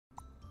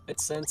It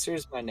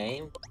censors my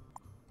name.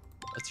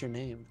 What's your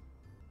name?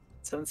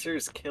 It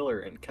censors Killer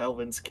and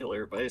Calvin's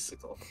Killer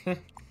Bicycle.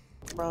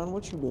 Ron,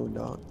 what you doing,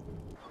 dog?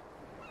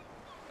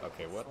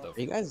 Okay, what the?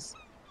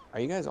 Are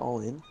you guys all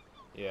in?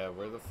 Yeah,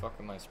 where the fuck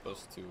am I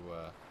supposed to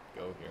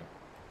go here?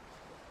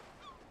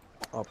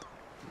 Up,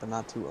 but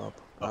not too up.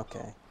 Up.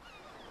 Okay.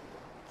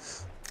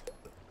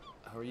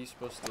 How are you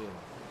supposed to?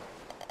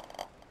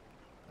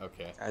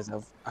 Okay. Guys,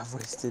 I've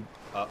wasted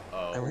Uh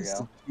I oh.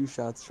 wasted 2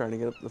 shots trying to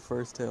get up the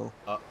first hill.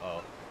 Uh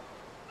oh.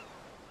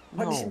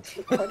 What No.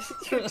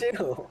 did you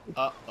do?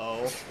 Uh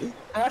oh.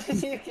 How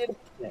did you get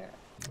there?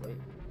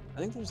 I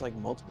think there's like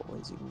multiple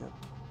ways you can go.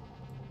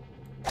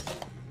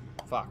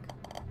 Fuck.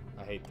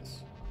 I hate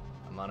this.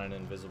 I'm on an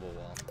invisible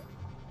wall.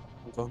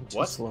 I'm going too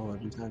What? slow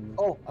every time.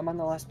 Oh, I'm on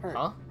the last part.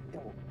 Huh?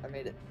 Yo, I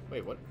made it.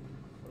 Wait, what?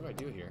 What do I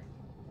do here?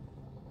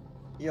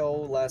 Yo,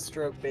 last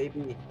stroke,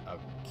 baby.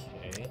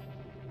 Okay.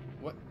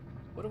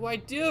 What do I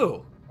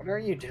do? What are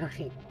you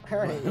doing?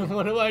 Where are you?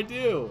 What do I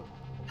do?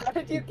 How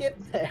did you get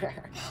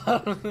there?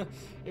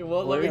 It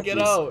won't let Hurry me up, get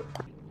please. out.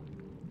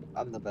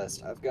 I'm the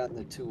best. I've gotten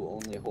the 2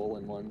 only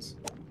hole-in-ones.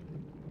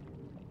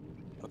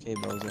 Okay,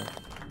 Bozo.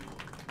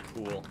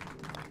 Cool.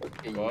 Look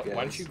at Why you don't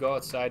guys. you go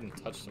outside and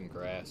touch some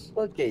grass?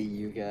 Look at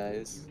you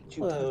guys.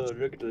 You Oh, touch-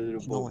 look at the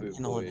little boy.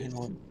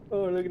 Hang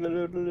Oh, look at the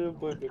little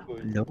boy.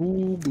 No,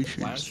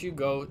 Why don't you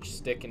go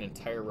stick an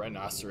entire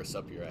rhinoceros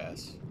up your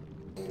ass?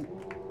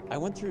 I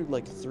went through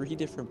like 3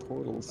 different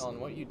portals. Alan,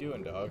 what you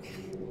doing, dog?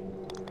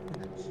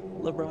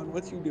 LeBron,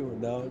 what you doing,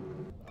 dog?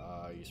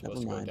 You're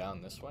supposed to go mind.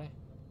 down this way?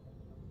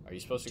 Are you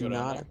supposed to Do go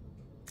down not, there?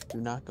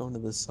 do not go into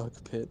the suck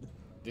pit.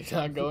 Do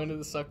not go into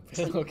the suck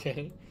pit,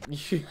 okay.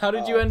 How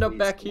did you end up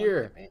back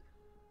here?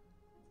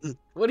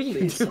 What are you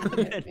Please, someone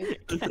doing? hit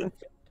me.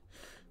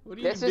 What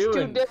are you This is too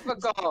doing?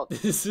 difficult.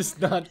 This is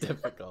not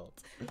difficult.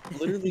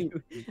 Literally,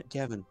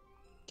 Kevin,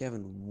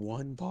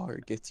 1 bar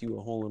gets you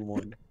a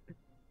hole-in-1.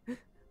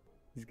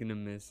 He's gonna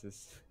miss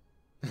this.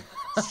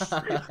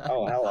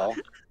 Oh, hello.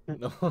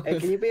 No, Hey,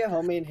 can you be a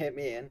homie and hit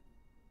me in?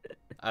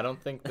 I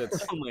don't think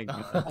that's. Oh my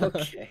god.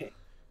 Okay.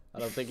 I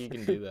don't think you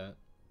can do that.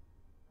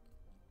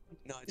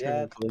 No, it's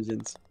Yeah.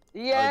 collisions.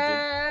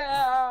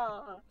 Yeah.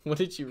 What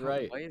did you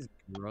write? Why is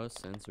bruh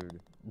censored?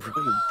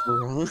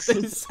 Bro.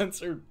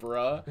 Censored,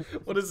 bruh.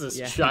 What is this,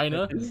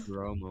 China?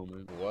 Bro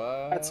moment.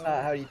 What? That's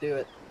not how you do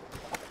it.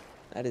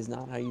 That is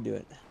not how you do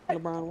it.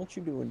 LeBron, what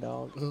you doing,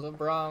 dog?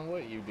 LeBron,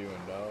 what you doing,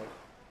 dog?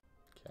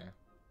 Okay.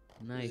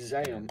 Nice.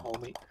 Damn,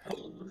 homie.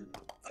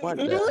 What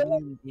man.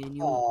 the?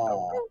 Daniel.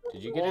 Aw.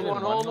 Did you get it in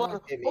Hold one? on, hold hole?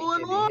 on. Hit me, Hole in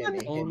hit one. me, hit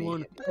me, Hold hit me, on.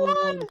 hit me. Hold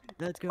on.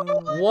 Let's go.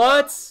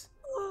 What?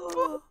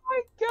 Oh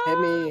my Hit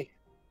god. me.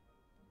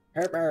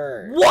 Hurt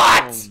me.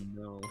 What? Oh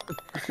no.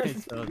 I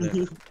saw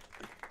that.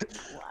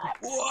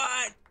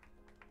 What?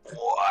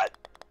 What?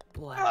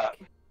 Black.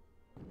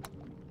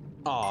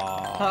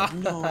 Aw,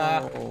 no.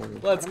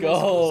 Let's What am I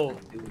go.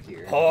 supposed to do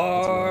here?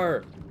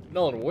 Har!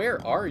 Nolan,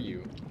 where are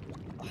you?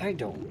 I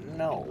don't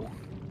know.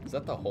 Is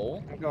that the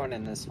hole? I'm going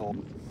in this hole.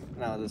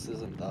 No, this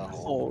isn't the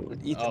hole. Oh,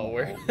 Ethan. Oh,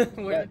 where?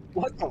 Where?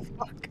 What the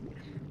fuck?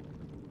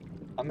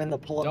 I'm in the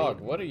plumbing. Dog,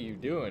 what are you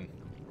doing?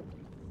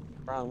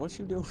 Ron, what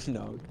you doing,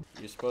 dog?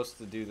 You're supposed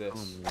to do this.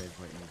 Oh, red,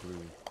 white, and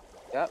blue.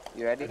 Yep,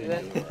 you ready I for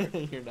didn't this? do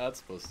it. You're not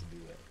supposed to do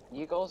that.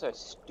 Eagles are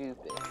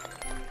stupid.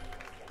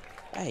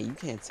 Hey, you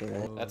can't say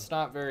that. That's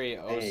not very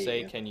oh Hey.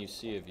 say can you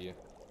see of you.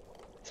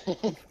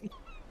 Guys,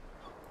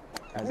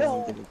 I No.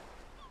 don't think it-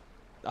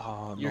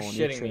 Oh, You're Nolan,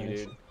 shitting me, trash.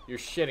 dude. You're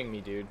shitting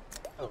me, dude.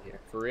 Oh, here.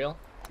 For real?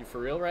 You for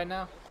real right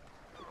now?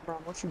 Ron,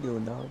 what you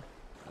doing, dog?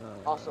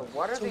 Also,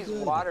 what are so these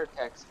good. water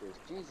textures?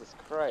 Jesus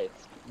Christ.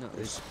 No,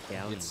 it's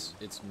galleon.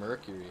 It's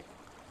Mercury.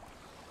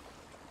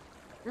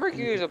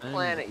 Mercury's a depends.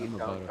 planet, you I'm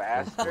dumb about a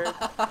bastard.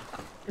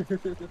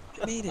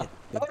 I made it.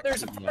 Oh,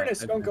 there's a Yeah,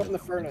 furnace. I've Don't go heard in the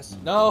of furnace.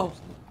 No!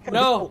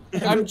 No!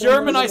 I'm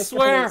German, I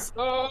swear!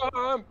 Oh,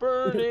 I'm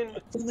burning.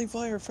 Friendly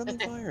fire, friendly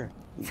fire.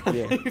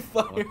 Friendly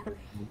fire.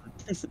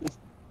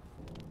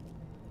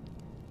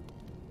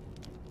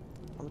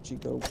 Why don't you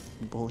go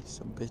bully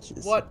some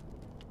bitches? What?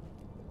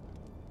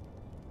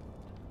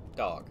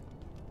 Dog.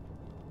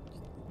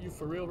 You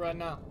for real right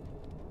now?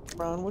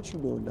 Ron, what you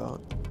doing,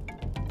 dog?